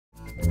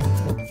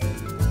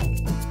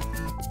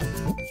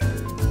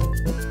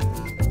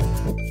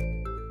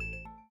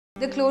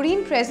The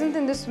chlorine present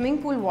in the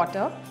swimming pool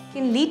water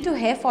can lead to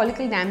hair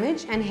follicle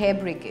damage and hair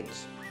breakage.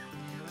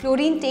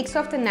 Chlorine takes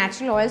off the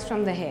natural oils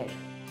from the hair.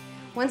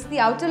 Once the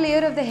outer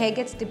layer of the hair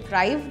gets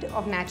deprived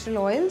of natural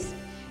oils,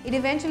 it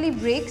eventually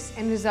breaks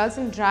and results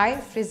in dry,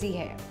 frizzy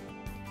hair.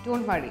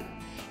 Don't worry.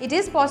 It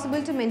is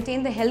possible to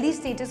maintain the healthy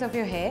status of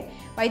your hair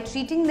by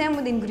treating them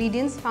with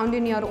ingredients found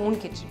in your own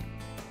kitchen.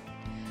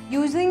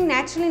 Using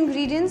natural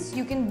ingredients,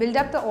 you can build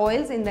up the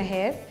oils in the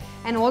hair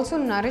and also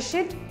nourish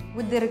it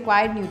with the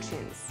required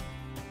nutrients.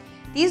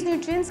 These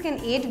nutrients can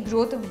aid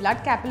growth of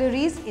blood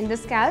capillaries in the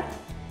scalp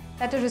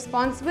that are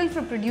responsible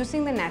for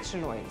producing the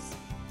natural oils.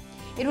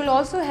 It will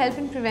also help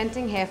in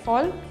preventing hair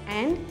fall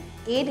and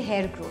aid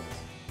hair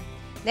growth.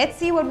 Let's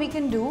see what we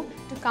can do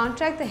to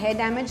counteract the hair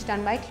damage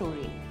done by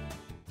chlorine.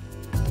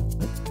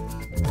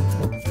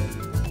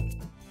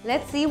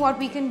 Let's see what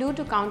we can do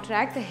to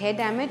counteract the hair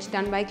damage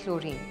done by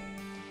chlorine.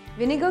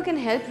 Vinegar can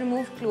help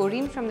remove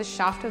chlorine from the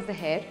shaft of the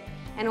hair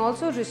and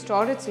also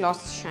restore its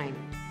lost shine.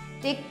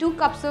 Take 2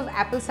 cups of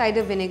apple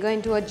cider vinegar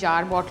into a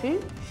jar bottle.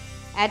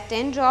 Add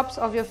 10 drops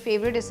of your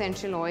favorite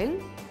essential oil.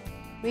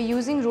 We're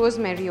using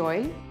rosemary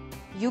oil.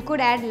 You could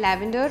add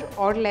lavender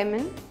or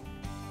lemon.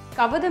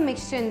 Cover the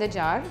mixture in the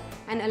jar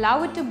and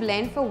allow it to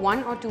blend for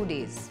 1 or 2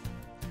 days.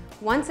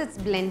 Once it's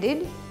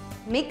blended,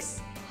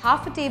 mix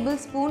half a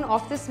tablespoon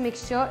of this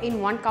mixture in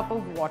 1 cup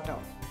of water.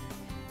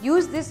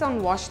 Use this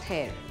on washed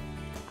hair.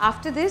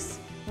 After this,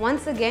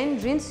 once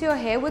again rinse your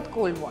hair with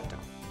cold water.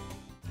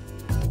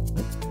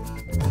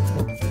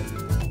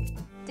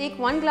 Take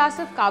 1 glass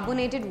of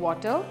carbonated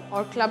water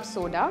or club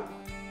soda.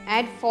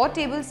 Add 4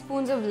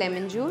 tablespoons of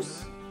lemon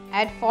juice.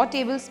 Add 4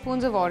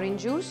 tablespoons of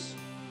orange juice.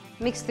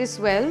 Mix this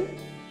well.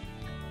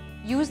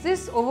 Use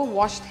this over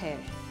washed hair.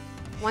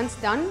 Once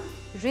done,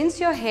 rinse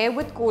your hair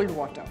with cold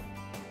water.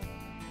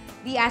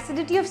 The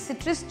acidity of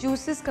citrus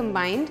juices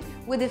combined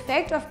with the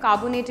effect of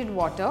carbonated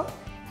water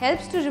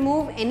helps to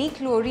remove any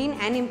chlorine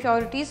and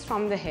impurities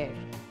from the hair.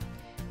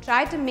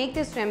 Try to make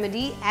this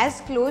remedy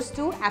as close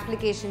to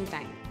application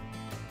time.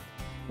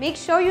 Make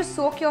sure you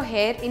soak your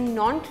hair in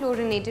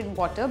non-chlorinated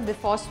water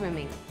before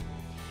swimming.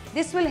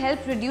 This will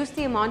help reduce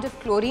the amount of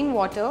chlorine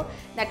water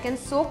that can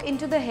soak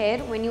into the hair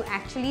when you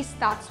actually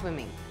start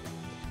swimming.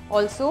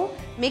 Also,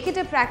 make it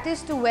a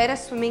practice to wear a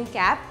swimming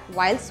cap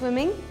while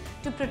swimming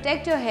to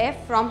protect your hair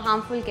from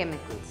harmful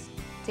chemicals.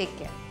 Take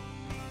care.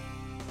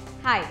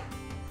 Hi,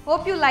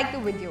 hope you liked the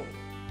video.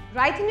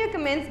 Write in your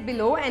comments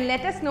below and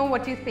let us know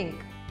what you think.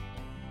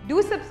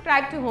 Do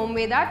subscribe to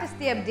Homeveda to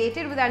stay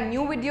updated with our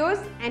new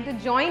videos and to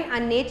join our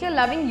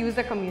nature-loving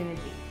user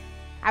community.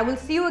 I will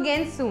see you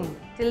again soon.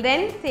 Till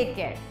then, take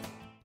care.